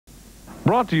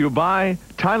Brought to you by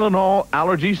Tylenol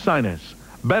Allergy Sinus.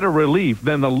 Better relief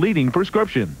than the leading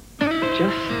prescription.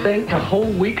 Just think, a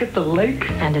whole week at the lake.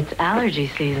 And it's allergy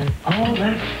season. All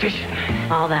that fishing.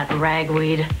 All that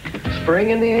ragweed.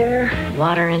 Spring in the air.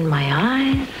 Water in my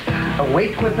eyes.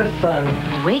 Awake with the sun.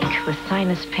 Awake with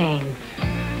sinus pain.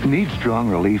 Need strong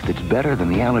relief that's better than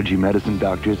the allergy medicine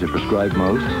doctors have prescribed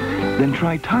most? Then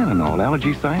try Tylenol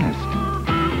Allergy Sinus.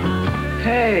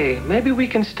 Hey, maybe we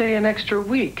can stay an extra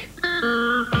week.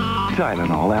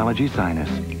 Tylenol Allergy Sinus.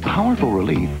 Powerful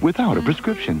relief without a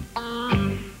prescription.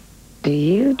 Do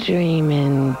you dream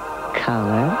in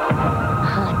color?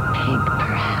 Hot pink,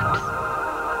 perhaps.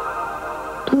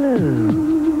 Blue.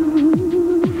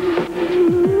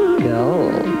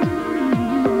 Gold.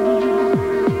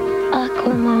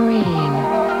 Aquamarine.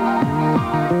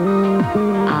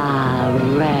 Ah,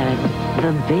 red.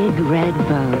 The big red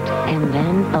boat. And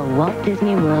then a Walt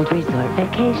Disney World Resort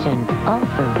vacation. All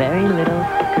for very little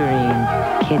green.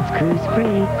 Kids cruise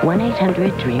free.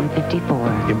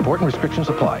 1-800-DREAM-54. Important restrictions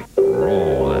apply.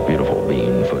 Oh, that beautiful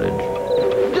bean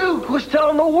footage. Duke was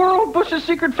telling the world Bush's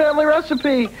secret family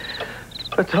recipe.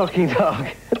 A talking dog.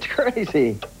 It's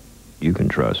crazy. You can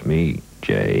trust me,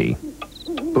 Jay.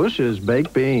 Bush's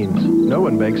baked beans. No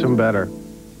one bakes them better.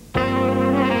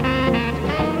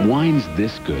 Wines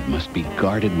this good must be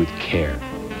guarded with care.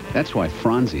 That's why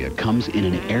Franzia comes in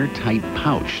an airtight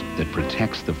pouch that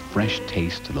protects the fresh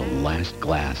taste to the last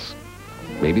glass.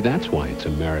 Maybe that's why it's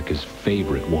America's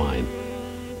favorite wine.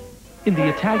 In the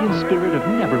Italian spirit of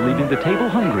never leaving the table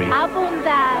hungry,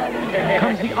 Abbondance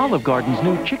comes the Olive Garden's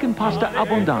new chicken pasta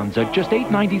abbondanza, just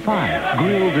 $8.95.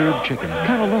 Grilled herb chicken,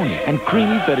 cannelloni, and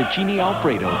creamy fettuccine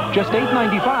alfredo, just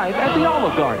 $8.95 at the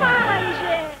Olive Garden.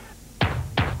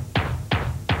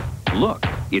 Look,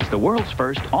 it's the world's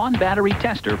first on-battery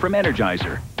tester from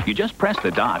Energizer. You just press the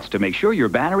dots to make sure your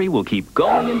battery will keep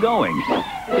going and going.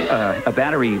 A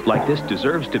battery like this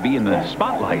deserves to be in the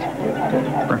spotlight,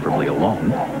 preferably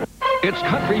alone. It's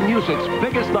country music's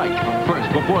biggest night.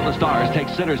 First, before the stars take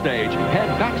center stage, head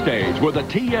backstage with a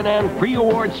TNN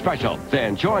pre-award special.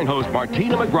 Then join host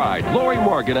Martina McBride, Lori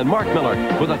Morgan, and Mark Miller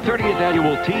with the 30th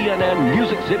annual TNN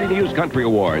Music City News Country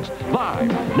Awards. Live.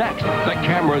 Next, the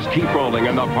cameras keep rolling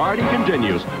and the party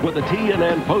continues with the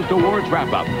TNN Post-Awards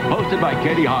Wrap-Up, hosted by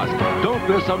Katie Haas. Don't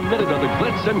miss a minute of the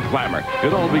glitz and glamour.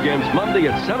 It all begins Monday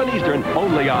at 7 Eastern,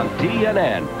 only on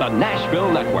TNN, the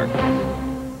Nashville Network.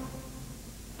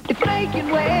 It's making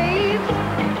waves.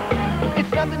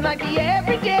 It's nothing like the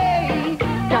everyday.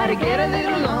 Gotta get a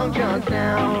little Long Johns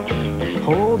now.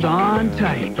 Hold on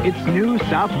tight. It's new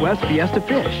Southwest Fiesta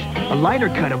Fish. A lighter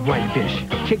cut of whitefish.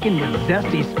 Chicken with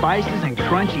zesty spices and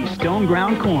crunchy stone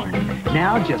ground corn.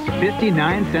 Now just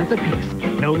 59 cents a piece.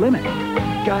 No limit.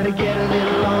 Gotta get a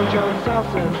little Long John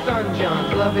salsa and Sun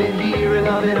Johns. Love it here,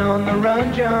 love it on the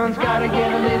run, Johns. Gotta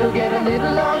get a little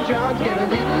Long Johns. Get a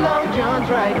little Long Johns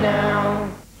right now.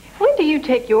 When do you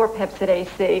take your Pepcid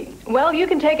AC? Well, you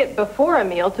can take it before a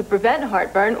meal to prevent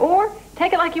heartburn, or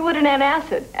take it like you would an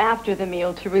antacid after the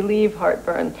meal to relieve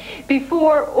heartburn.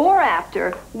 Before or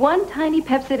after, one tiny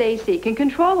Pepcid AC can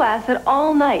control acid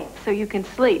all night so you can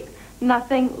sleep.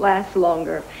 Nothing lasts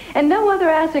longer. And no other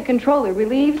acid controller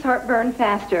relieves heartburn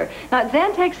faster. Not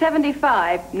Zantac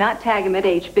 75, not Tagamet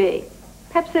HB.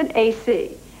 Pepcid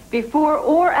AC. Before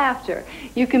or after,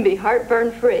 you can be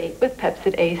heartburn-free with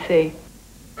Pepcid AC.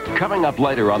 Coming up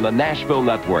later on the Nashville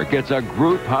Network, it's a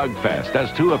group hug fest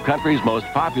as two of country's most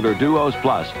popular duos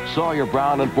plus, Sawyer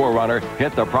Brown and Forerunner,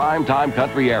 hit the primetime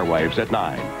country airwaves at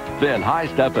 9. Then High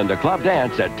Step into Club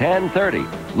Dance at 10:30.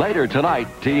 Later tonight,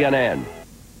 TNN.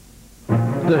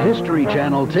 The History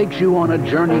Channel takes you on a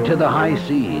journey to the high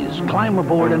seas. Climb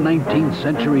aboard a 19th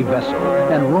century vessel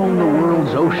and roam the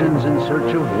world's oceans in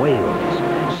search of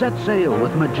whales. Set sail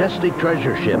with majestic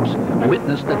treasure ships,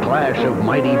 witness the clash of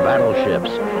mighty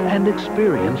battleships, and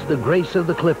experience the grace of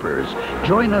the clippers.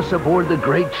 Join us aboard the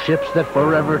great ships that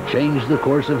forever changed the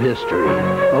course of history.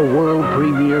 A world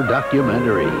premiere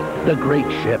documentary, The Great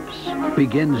Ships,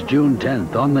 begins June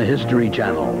 10th on the History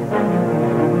Channel.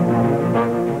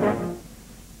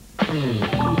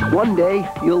 One day,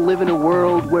 you'll live in a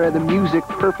world where the music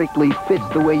perfectly fits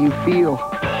the way you feel,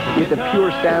 with the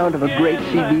pure sound of a great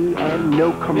CD and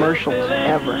no commercials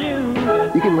ever.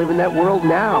 You can live in that world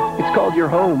now. It's called your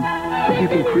home. If you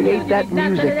can create that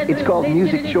music, it's called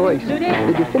Music Choice.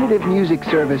 The definitive music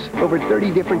service, over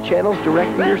 30 different channels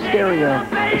direct to your stereo.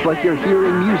 It's like you're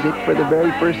hearing music for the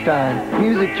very first time.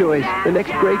 Music Choice, the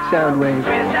next great sound wave.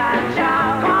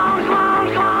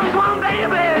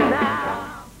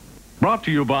 Brought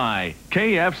to you by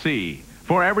KFC.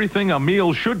 For everything a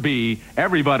meal should be,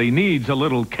 everybody needs a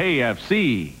little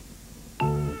KFC.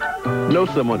 Know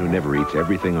someone who never eats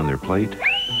everything on their plate?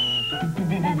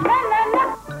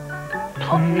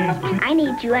 I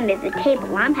need you under the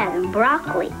table. I'm having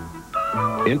broccoli.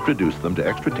 Introduce them to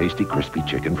extra tasty crispy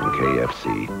chicken from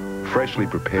KFC. Freshly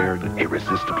prepared,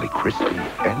 irresistibly crispy,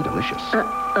 and delicious.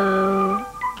 Uh-oh.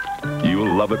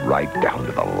 You'll love it right down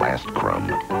to the last crumb.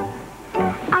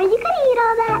 Are you gonna eat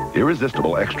all that?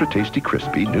 Irresistible, extra tasty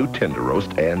crispy, new tender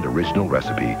roast, and original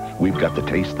recipe. We've got the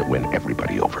taste that win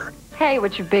everybody over. Hey,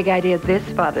 what's your big idea this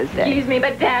Father's Day? Excuse me,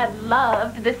 but Dad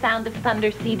loved the Sound of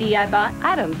Thunder CD I bought.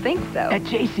 I don't think so. At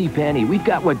JCPenney, we've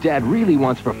got what Dad really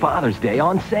wants for Father's Day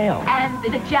on sale. And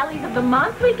the jellies of the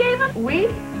month we gave him?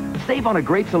 Save on a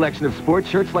great selection of sports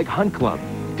shirts like Hunt Club,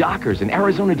 Dockers, and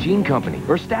Arizona Jean Company,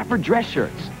 or Stafford dress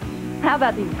shirts. How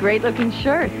about these great-looking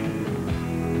shirts?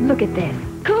 Look at this.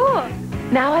 Cool.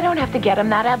 Now I don't have to get him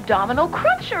that abdominal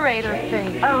cruncherator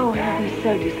thing. Oh, he'll be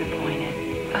so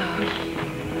disappointed. Oh.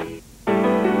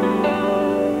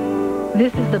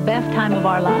 This is the best time of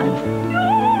our lives.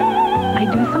 I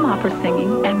do some opera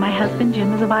singing, and my husband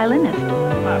Jim is a violinist.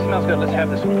 Smells good. Let's have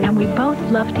this one. And we both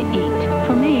love to eat.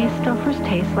 For me, Stouffer's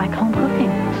tastes like home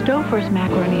cooking. Stouffer's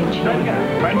macaroni and cheese is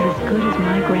as good as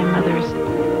my grandmother's.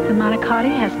 The manicotti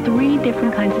has 3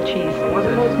 different kinds of cheese.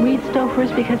 We eat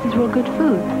Stouffer's because it's real good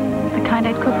food. The kind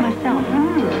I'd cook myself.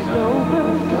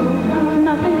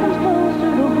 Nothing comes close to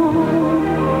the home.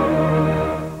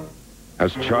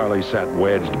 As Charlie sat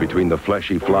wedged between the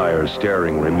fleshy flyers,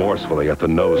 staring remorsefully at the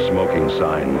no smoking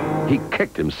sign, he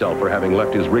kicked himself for having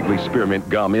left his Wrigley Spearmint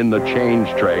gum in the change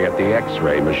tray at the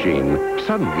X-ray machine.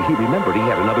 Suddenly, he remembered he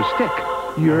had another stick.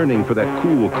 Yearning for that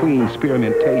cool, clean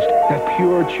spearmint taste, that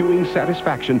pure chewing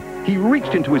satisfaction, he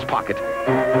reached into his pocket.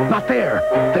 Not there.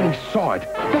 Then he saw it,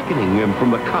 beckoning him from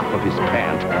the cuff of his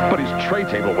pant. But his tray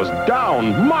table was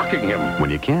down, mocking him. When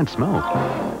you can't smoke,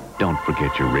 don't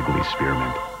forget your Wrigley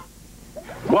Spearmint.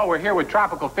 Well, we're here with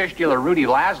tropical fish dealer Rudy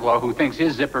Laszlo, who thinks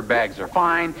his zipper bags are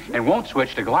fine and won't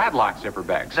switch to Gladlock zipper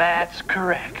bags. That's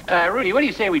correct. Rudy, what do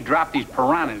you say we drop these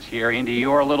piranhas here into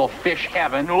your little fish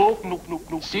heaven? No.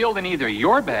 Sealed in either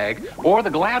your bag or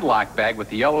the Gladlock bag with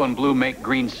the yellow and blue make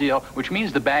green seal, which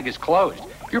means the bag is closed.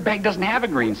 Your bag doesn't have a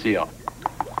green seal.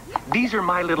 These are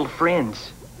my little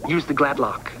friends. Use the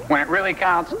Gladlock. When it really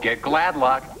counts, get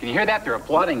Gladlock. Can you hear that? They're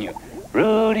applauding you.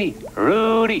 Rudy,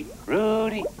 Rudy,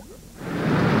 Rudy.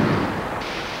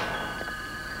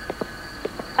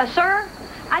 Sir,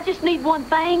 I just need one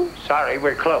thing. Sorry,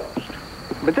 we're closed.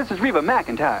 But this is Reba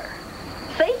McEntire.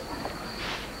 See?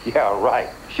 Yeah, right.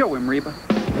 Show him, Reba.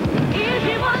 If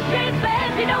you want chance,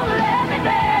 baby, don't let me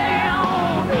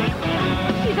down.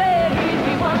 She said,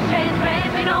 if you want chance,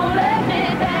 baby, don't let me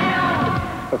down.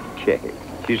 Okay.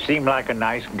 You seem like a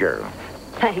nice girl.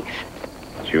 Thanks.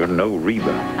 Sure know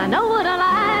Reba. I know what I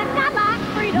like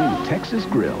Fritos. New Texas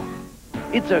Grill.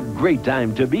 It's a great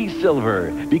time to be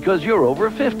silver because you're over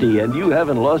 50 and you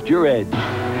haven't lost your edge.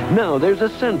 Now there's a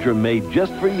Centrum made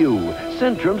just for you.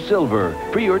 Centrum Silver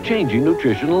for your changing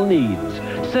nutritional needs.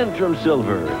 Centrum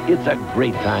Silver. It's a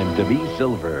great time to be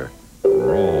silver.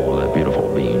 Roll that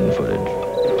beautiful bean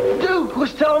footage. Dude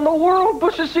was telling the world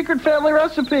Bush's secret family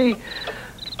recipe.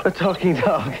 A talking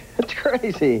dog. It's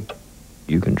crazy.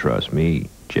 You can trust me,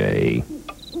 Jay.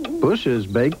 Bush's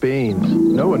baked beans.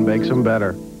 No one bakes them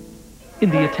better. In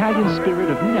the Italian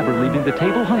spirit of never leaving the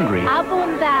table hungry,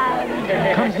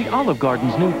 Abbondante. comes the Olive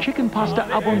Garden's new chicken pasta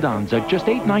abbondanza, just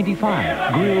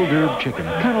 $8.95. Grilled herb chicken,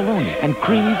 cannelloni, and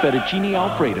creamy fettuccine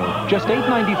alfredo, just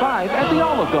 $8.95 at the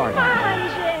Olive Garden.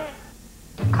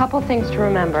 Couple things to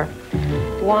remember.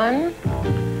 1,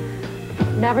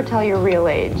 never tell your real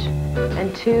age.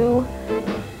 And 2,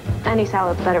 any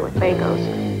salad's better with Bacos.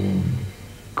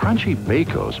 Crunchy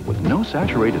Bacos with no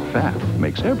saturated fat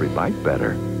makes every bite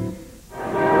better.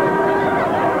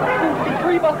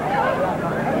 Reba.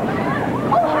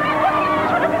 Oh,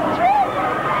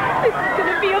 this is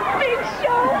going to be a big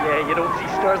show. Yeah, you don't see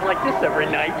stars like this every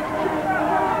night.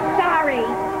 Sorry.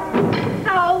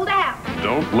 Sold out.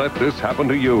 Don't let this happen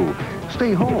to you.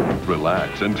 Stay home,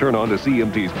 relax, and turn on to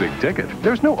CMT's Big Ticket.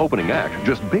 There's no opening act,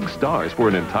 just big stars for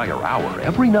an entire hour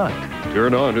every night.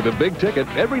 Turn on to the Big Ticket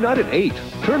every night at 8.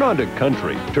 Turn on to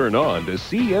country. Turn on to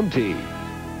CMT.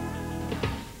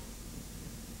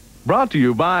 Brought to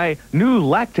you by new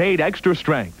Lactaid Extra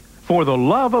Strength. For the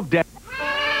love of death.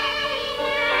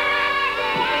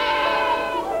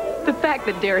 The fact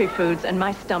that dairy foods and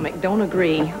my stomach don't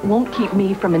agree won't keep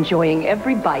me from enjoying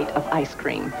every bite of ice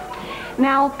cream.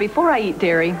 Now, before I eat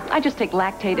dairy, I just take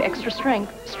Lactaid Extra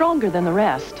Strength, stronger than the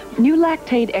rest. New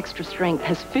Lactaid Extra Strength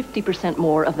has 50%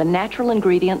 more of the natural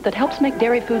ingredient that helps make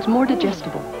dairy foods more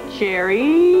digestible.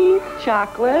 Cherry,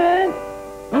 chocolate,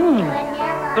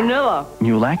 Vanilla.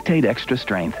 New Lactaid Extra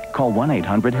Strength. Call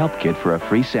 1-800-HELP-KID for a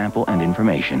free sample and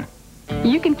information.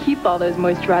 You can keep all those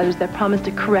moisturizers that promise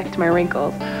to correct my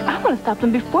wrinkles. I want to stop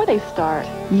them before they start.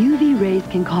 UV rays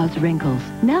can cause wrinkles.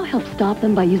 Now help stop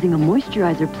them by using a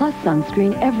Moisturizer Plus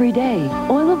sunscreen every day.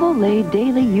 Oil of Olay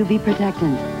Daily UV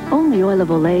Protectant. Only Oil of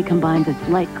Olay combines its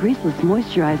light, greaseless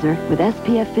moisturizer with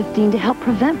SPF 15 to help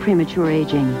prevent premature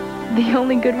aging. The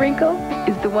only good wrinkle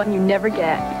is the one you never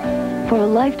get. For a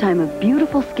lifetime of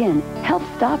beautiful skin, help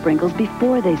stop wrinkles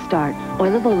before they start.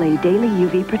 Oil of Olay Daily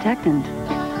UV Protectant.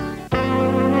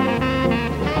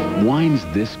 Wines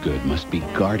this good must be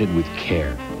guarded with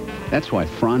care. That's why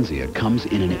Franzia comes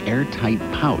in an airtight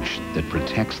pouch that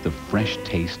protects the fresh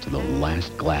taste to the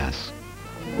last glass.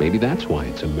 Maybe that's why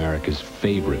it's America's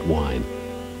favorite wine.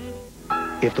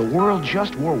 If the world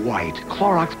just wore white,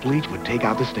 Clorox bleach would take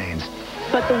out the stains.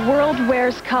 But the world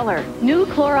wears color. New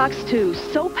Clorox 2,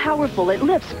 so powerful it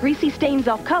lifts greasy stains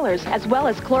off colors as well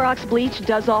as Clorox bleach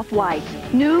does off whites.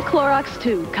 New Clorox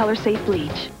 2, color-safe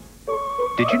bleach.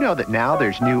 Did you know that now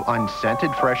there's new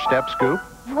unscented Fresh Step Scoop?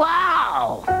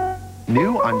 Wow!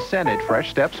 New unscented Fresh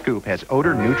Step Scoop has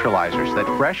odor neutralizers that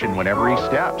freshen whenever he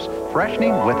steps,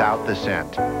 freshening without the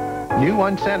scent. New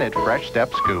unscented Fresh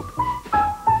Step Scoop.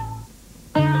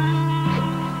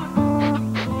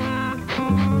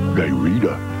 Hey,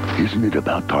 Rita, isn't it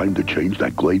about time to change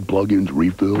that Glade Plug Ins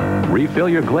refill? Refill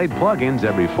your Glade Plug Ins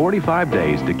every 45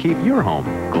 days to keep your home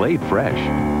Glade fresh.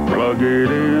 Plug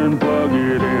it in, plug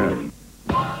it in.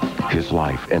 His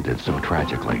life ended so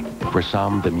tragically. For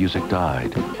some, the music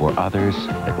died. For others,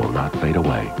 it will not fade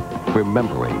away.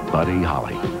 Remembering Buddy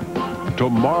Holly.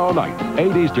 Tomorrow night,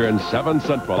 8 Eastern, 7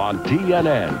 Central on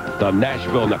TNN, the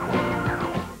Nashville Network. I'm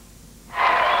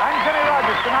Kenny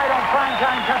Rogers. Tonight on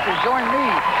Primetime Country, join me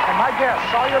and my guest,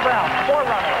 Sawyer Brown,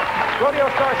 Forerunner,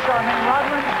 rodeo star Charmaine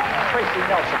Rodman, and Tracy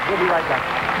Nelson. We'll be right back.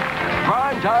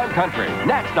 Primetime Country,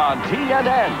 next on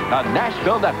TNN, the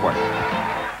Nashville Network.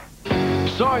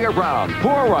 Sawyer Brown,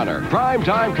 Forerunner,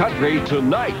 Primetime Country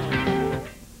tonight.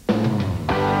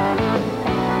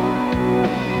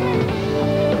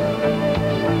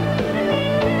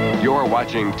 You're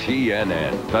watching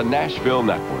TNN, the Nashville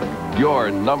Network,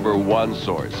 your #1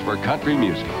 source for country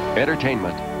music,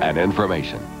 entertainment, and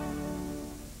information.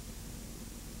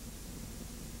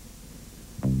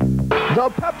 The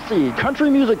Pepsi Country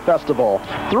Music Festival.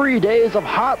 3 days of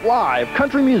hot live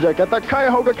country music at the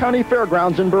Cuyahoga County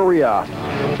Fairgrounds in Berea.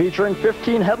 Featuring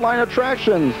 15 headline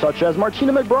attractions such as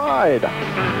Martina McBride,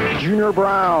 Junior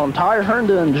Brown, Ty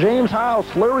Herndon, James House,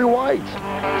 Larry White.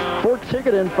 For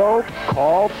ticket info,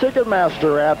 call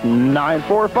Ticketmaster at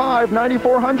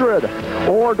 945-9400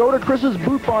 or go to Chris's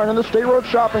Boot Barn in the State Road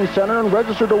Shopping Center and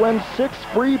register to win 6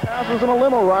 free passes and a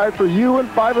limo ride for you and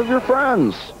 5 of your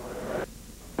friends.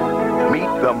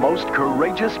 Meet the most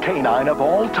courageous canine of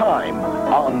all time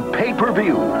on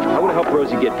pay-per-view. I want to help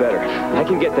Rosie get better. I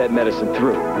can get that medicine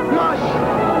through.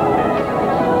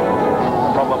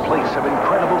 From a place of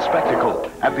incredible spectacle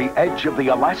at the edge of the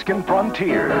Alaskan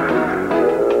frontier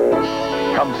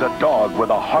comes a dog with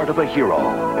a heart of a hero.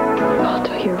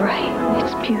 Balto, you're right.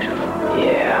 It's beautiful.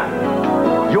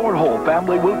 Yeah. Your whole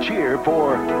family will cheer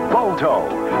for Balto,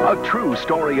 a true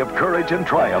story of courage and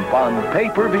triumph on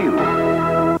pay-per-view.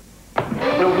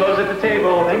 No gloves at the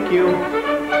table, thank you.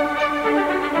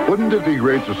 Wouldn't it be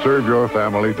great to serve your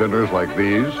family dinners like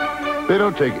these? They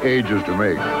don't take ages to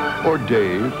make, or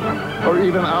days, or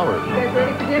even hours. You guys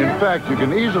ready for dinner? In fact, you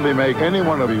can easily make any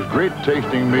one of these great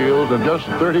tasting meals in just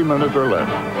 30 minutes or less.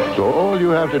 So all you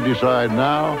have to decide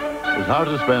now is how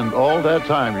to spend all that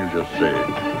time you just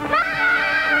saved.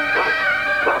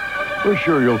 We're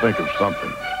sure you'll think of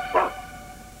something.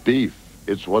 Beef,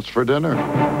 it's what's for dinner.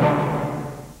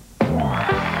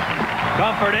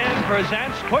 Comfort Inn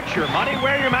presents Put Your Money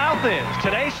Where Your Mouth Is.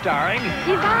 Today starring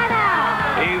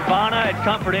Ivana at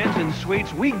Comfort Inns and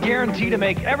Suites. We guarantee to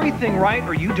make everything right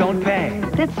or you don't pay.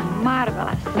 That's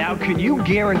marvelous. Now, can you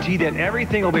guarantee that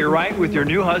everything will be right with your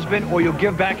new husband or you'll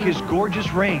give back his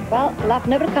gorgeous ring? Well, love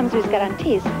never comes with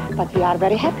guarantees, but we are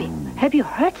very happy. Have you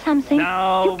heard something?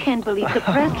 No. You can't believe the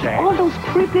press. Okay. All those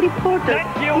creepy reporters.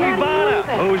 Thank you, Ivana.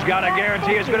 Who's got a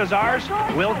guarantee as good as ours?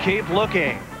 We'll keep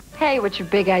looking. Hey, what's your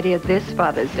big idea this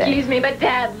Father's Day? Excuse me, but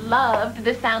Dad loved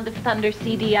the Sound of Thunder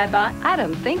CD I bought. I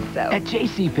don't think so. At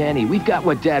JCPenney, we've got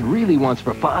what Dad really wants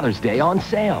for Father's Day on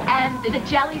sale. And the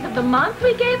jellies of the month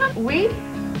we gave him?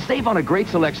 Save on a great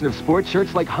selection of sports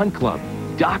shirts like Hunt Club,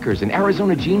 Dockers, and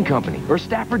Arizona Jean Company, or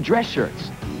Stafford dress shirts.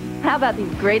 How about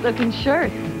these great-looking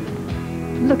shirts?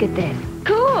 Look at this.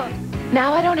 Cool.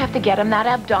 Now I don't have to get him that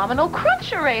abdominal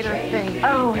cruncherator thing.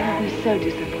 Oh, he'll be so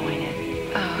disappointed.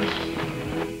 Oh.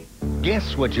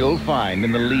 Guess what you'll find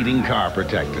in the leading car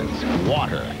protectants?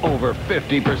 Water. Over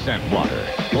 50% water.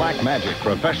 Black Magic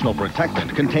Professional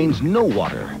Protectant contains no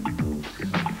water.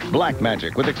 Black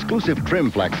Magic with exclusive Trim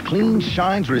Flex cleans,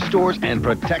 shines, restores, and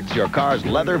protects your car's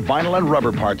leather, vinyl, and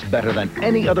rubber parts better than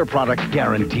any other product,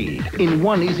 guaranteed. In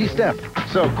one easy step.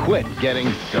 So quit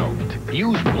getting soaked.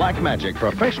 Use Black Magic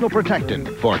Professional Protectant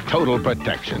for total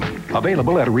protection.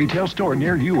 Available at a retail store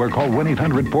near you or call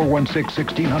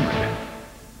 1-800-416-1600.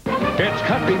 It's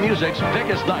country music's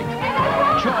biggest night.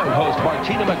 Join host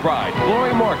Martina McBride,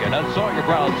 Lori Morgan, and Sawyer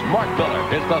Brown's Mark Miller.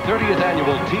 It's the 30th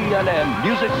annual TNN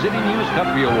Music City News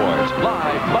Country Awards.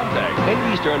 Live Monday,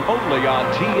 8 Eastern, only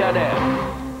on TNN.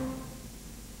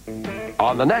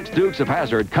 On the next Dukes of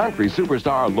Hazzard, country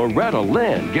superstar Loretta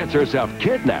Lynn gets herself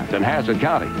kidnapped in Hazzard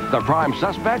County. The prime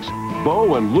suspects,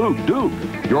 Bo and Luke Duke.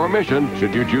 Your mission,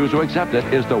 should you choose to accept it,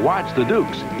 is to watch the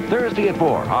Dukes. Thursday at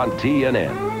 4 on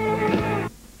TNN.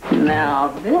 Now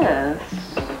this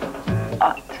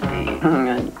ought to be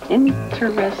an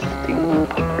interesting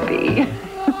party. I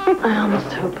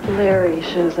almost hope Larry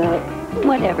shows up.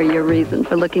 Whatever your reason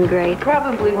for looking great,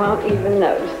 Probably won't even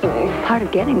notice me. part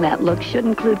of getting that look should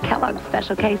include Kellogg's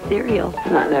Special K cereal.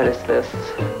 Not notice this.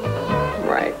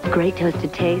 Right. Great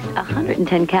toasted taste,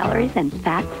 110 calories, and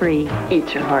fat-free.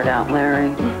 Eat your heart out,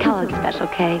 Larry. Kellogg's Special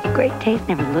K. Great taste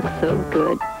never looks so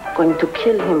good. Going to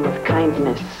kill him with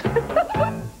kindness.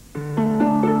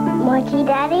 More tea,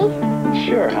 Daddy?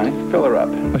 Sure, honey. Fill her up.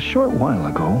 A short while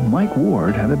ago, Mike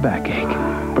Ward had a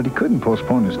backache, but he couldn't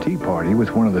postpone his tea party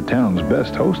with one of the town's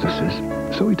best hostesses,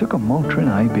 so he took a Motrin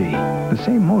IB, the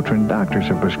same Motrin doctors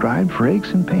have prescribed for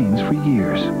aches and pains for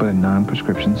years, but in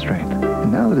non-prescription strength.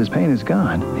 And now that his pain is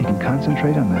gone, he can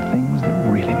concentrate on the things that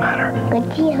really matter.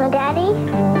 Good tea, huh, Daddy?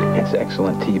 It's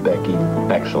excellent tea, Becky.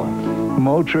 Excellent.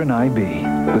 Motrin IB,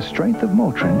 the strength of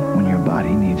Motrin when your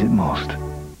body needs it most.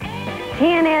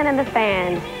 TNN and the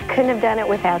fans. Couldn't have done it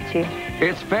without you.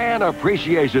 It's Fan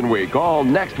Appreciation Week, all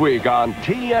next week on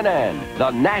TNN,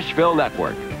 the Nashville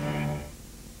Network.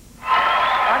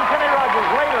 I'm Kenny Rogers.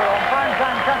 Later on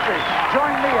Primetime Country,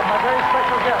 join me and my very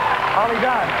special guest, Holly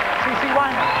Dunn, C.C.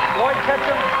 Wyman, Lloyd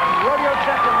Ketchum, rodeo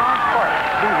champion Lance Clark.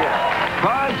 Be here.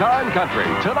 Primetime Country,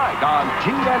 tonight on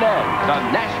TNN, the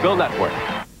Nashville Network.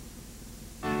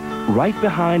 Right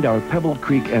behind our Pebble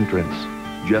Creek entrance,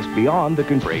 just beyond the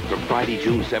break from Friday,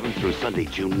 June 7th through Sunday,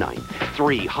 June 9th.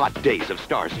 3 hot days of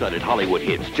star-studded Hollywood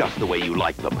hits just the way you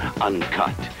like them.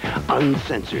 Uncut,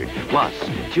 uncensored. Plus,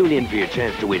 tune in for your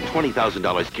chance to win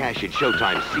 $20,000 cash at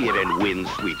Showtime See It and Win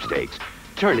sweepstakes.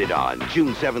 Turn it on,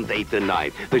 June 7th, 8th, and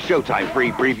 9th. The Showtime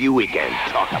free preview weekend.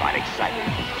 Talk about exciting.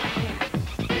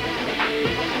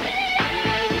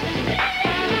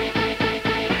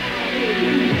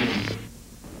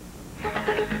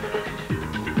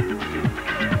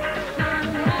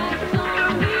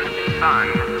 Son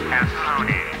has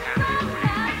Sony.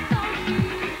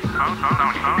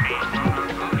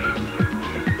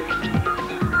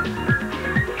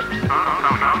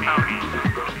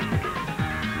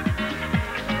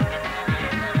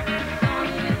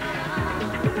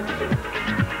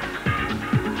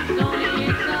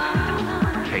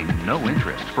 Pay no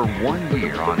interest for 1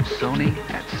 year on Sony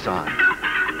at Sun.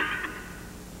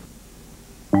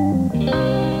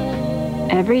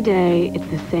 Every day, it's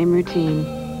the same routine.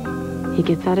 He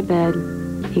gets out of bed,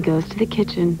 he goes to the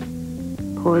kitchen,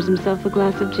 pours himself a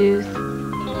glass of juice,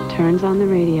 turns on the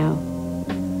radio,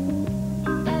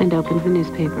 and opens the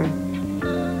newspaper.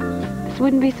 This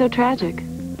wouldn't be so tragic,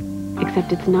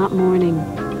 except it's not morning.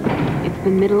 It's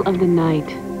the middle of the night.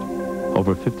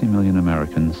 Over 50 million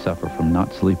Americans suffer from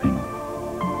not sleeping,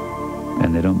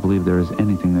 and they don't believe there is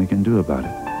anything they can do about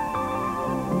it.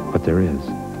 But there is.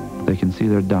 They can see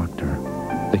their doctor.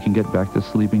 They can get back to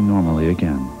sleeping normally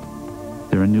again.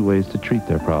 There are new ways to treat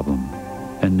their problem,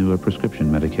 and newer prescription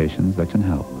medications that can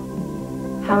help.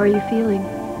 How are you feeling?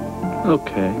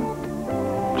 Okay.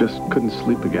 Just couldn't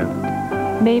sleep again.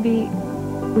 Maybe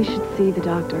we should see the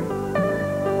doctor.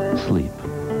 Sleep.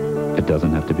 It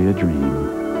doesn't have to be a dream.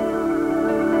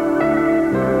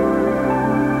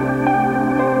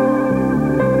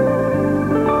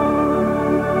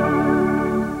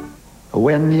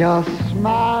 When you're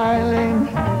smiling,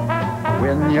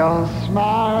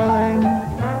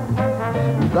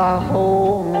 the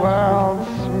whole world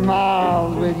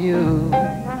smiles with you.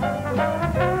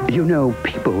 You know,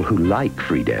 people who like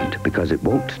Freedent because it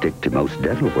won't stick to most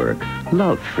dental work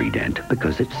love Freedent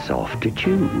because it's soft to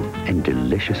chew and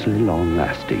deliciously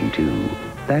long-lasting, too.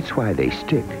 That's why they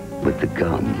stick with the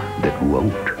gum that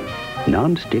won't.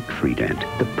 Non-stick Freedent,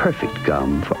 the perfect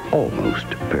gum for almost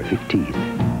perfect teeth.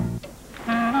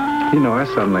 You know, I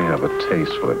suddenly have a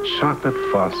taste for chocolate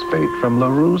phosphate from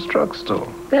LaRue's drugstore.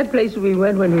 That place we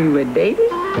went when we were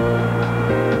babies?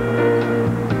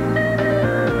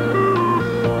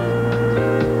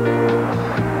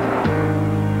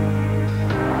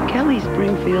 Kelly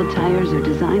Springfield tires are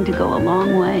designed to go a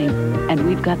long way, and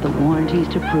we've got the warranties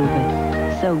to prove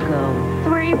it. So go. So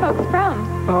where are you folks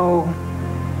from? Oh,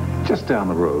 just down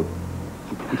the road.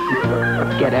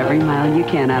 Get every mile you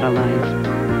can out of life.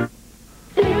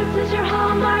 This is your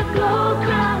Hallmark Gold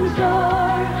Crown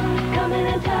store. Come in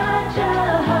and touch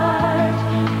a heart,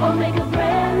 or make a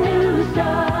brand new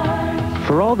start.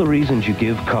 For all the reasons you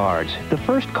give cards, the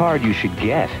first card you should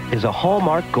get is a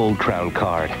Hallmark Gold Crown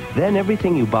card. Then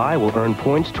everything you buy will earn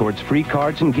points towards free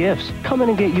cards and gifts. Come in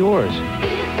and get yours.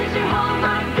 This is your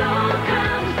Hallmark Gold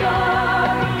Crown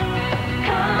store.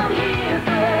 Come here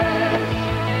first.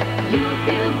 You'll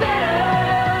feel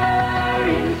better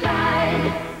inside.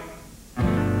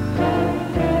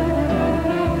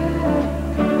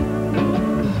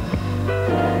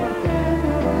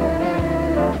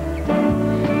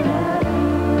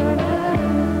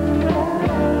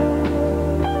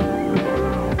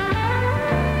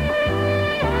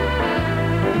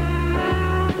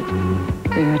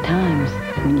 There are times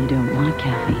when you don't want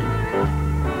caffeine.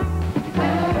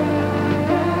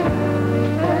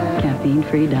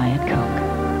 Caffeine-free Diet Coke.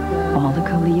 All the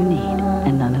cola you need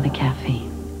and none of the caffeine.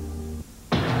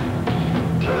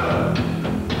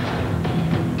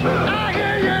 I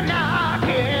hear you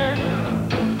knocking,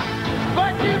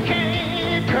 but you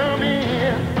can't come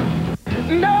in.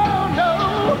 No, no.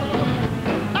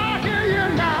 I hear you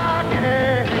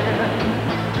knocking,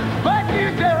 but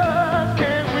you just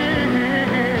can't win.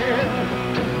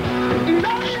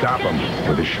 No, Stop him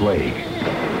with a swag.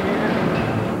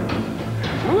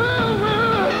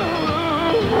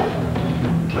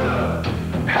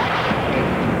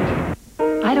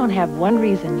 I don't have one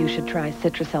reason you should try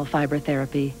Citracel fiber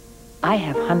therapy. I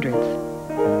have hundreds.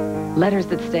 Letters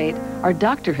that state, our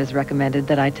doctor has recommended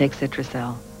that I take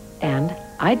Citracel. And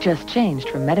I just changed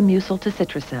from Metamucil to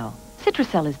Citracel.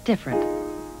 Citracel is different.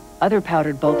 Other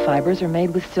powdered bulk fibers are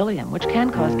made with psyllium, which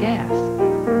can cause gas.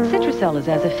 Citracel is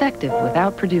as effective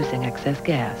without producing excess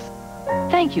gas.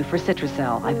 Thank you for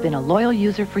Citracel. I've been a loyal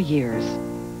user for years.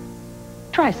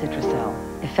 Try Citracel.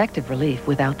 Effective relief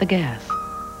without the gas.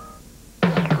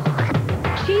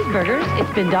 Cheeseburgers,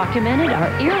 it's been documented,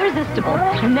 are irresistible.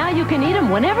 And now you can eat them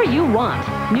whenever you want.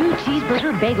 New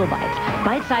Cheeseburger Bagel Bites.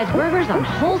 Bite-sized burgers on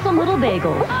wholesome little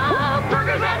bagels. Oh,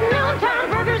 burgers at noontime,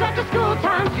 burgers after school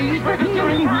time, cheeseburgers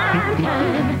during prime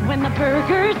time. When the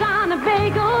burger's on a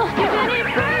bagel, You can eat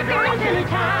burgers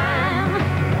anytime.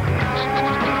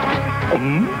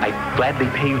 I'd gladly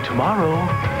pay you tomorrow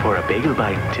for a bagel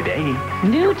bite today.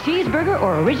 New Cheeseburger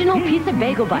or Original Pizza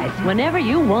Bagel Bites whenever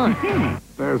you want.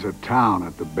 There's a town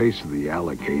at the base of the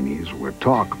Alleghenies where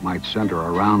talk might center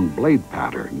around blade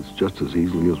patterns just as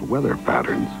easily as weather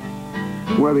patterns.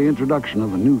 Where the introduction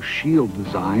of a new shield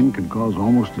design can cause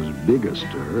almost as big a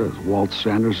stir as Walt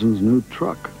Sanderson's new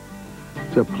truck.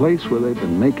 It's a place where they've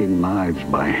been making knives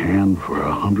by hand for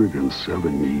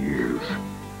 107 years.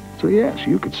 So yes,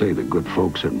 you could say the good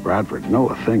folks in Bradford know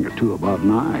a thing or two about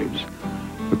knives.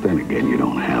 But then again, you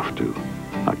don't have to.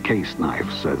 A case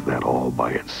knife says that all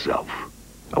by itself.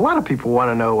 A lot of people want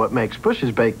to know what makes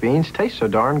Bush's baked beans taste so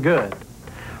darn good.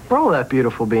 Roll that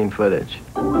beautiful bean footage.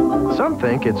 Some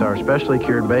think it's our specially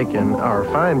cured bacon, our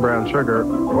fine brown sugar,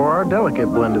 or our delicate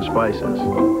blend of spices.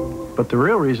 But the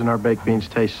real reason our baked beans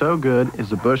taste so good is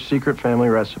the Bush Secret Family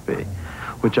Recipe,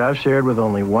 which I've shared with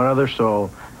only one other soul,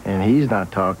 and he's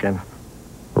not talking.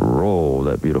 Roll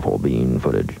that beautiful bean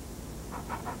footage.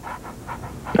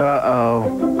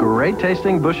 Uh-oh. Great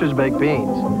tasting Bush's baked beans.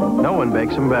 No one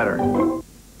bakes them better.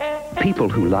 People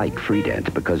who like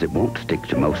Friedent because it won't stick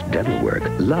to most dental work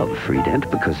love Friedent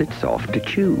because it's soft to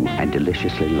chew and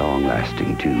deliciously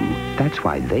long-lasting, too. That's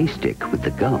why they stick with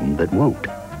the gum that won't.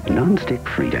 Non-stick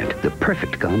Friedent, the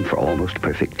perfect gum for almost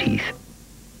perfect teeth.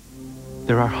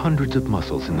 There are hundreds of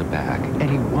muscles in the back.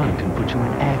 Any one can put you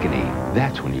in agony.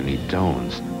 That's when you need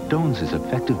Dones. Dones is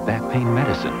effective back pain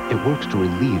medicine. It works to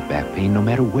relieve back pain no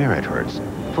matter where it hurts.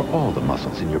 For all the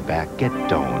muscles in your back, get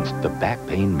Dones, the back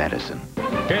pain medicine.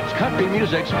 It's country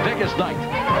music's biggest night.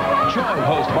 Join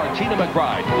host Martina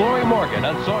McBride, Lori Morgan,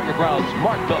 and Sawyer Brown's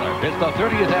Mark Miller. It's the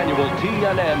 30th annual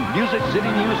TNN Music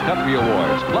City News Country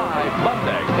Awards. Live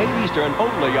Monday, 8 Eastern,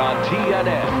 only on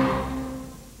TNN.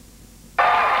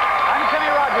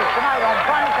 Tonight on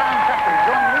Primetime Country,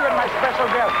 join me and my special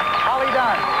guests, Holly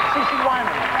Dunn, CeCe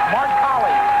Wyman, Mark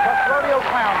Colley, plus rodeo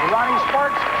clowns Ronnie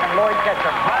Sparks and Lloyd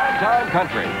Ketchum. Primetime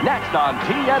Country, next on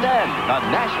TNN, the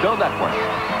Nashville Network.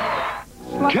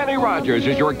 Kenny Rogers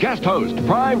is your guest host,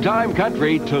 Primetime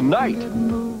Country, tonight.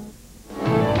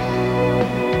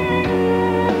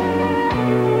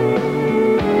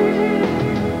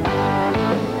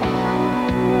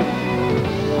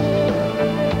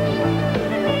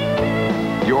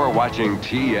 You're watching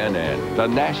TNN, the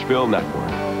Nashville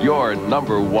Network, your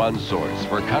 #1 source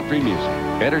for country music,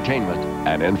 entertainment,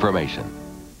 and information.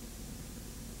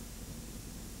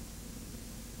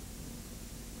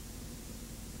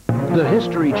 The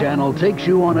History Channel takes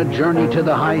you on a journey to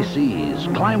the high seas.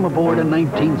 Climb aboard a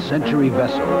 19th century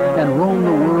vessel and roam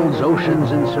the world's oceans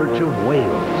in search of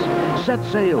whales. Set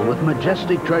sail with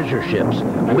majestic treasure ships,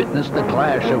 witness the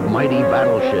clash of mighty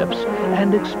battleships,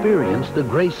 and experience the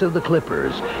grace of the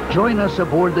clippers. Join us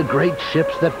aboard the great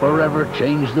ships that forever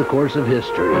changed the course of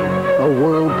history. A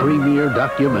world premiere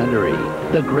documentary,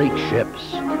 The Great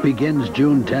Ships, begins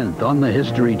June 10th on the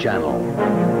History Channel.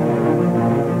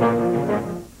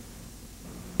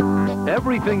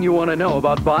 Everything you want to know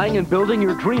about buying and building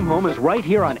your dream home is right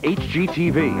here on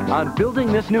HGTV on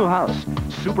Building This New House.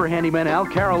 Super handyman Al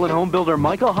Carroll and home builder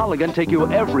Michael Holligan take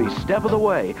you every step of the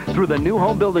way through the new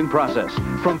home building process,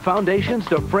 from foundations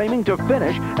to framing to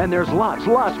finish, and there's lots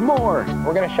more.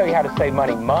 We're going to show you how to save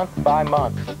money month by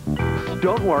month.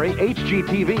 Don't worry,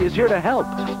 HGTV is here to help.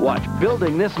 Watch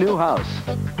Building This New House.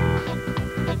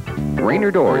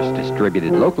 Rainer Doors,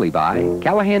 distributed locally by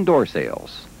Callahan Door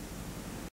Sales.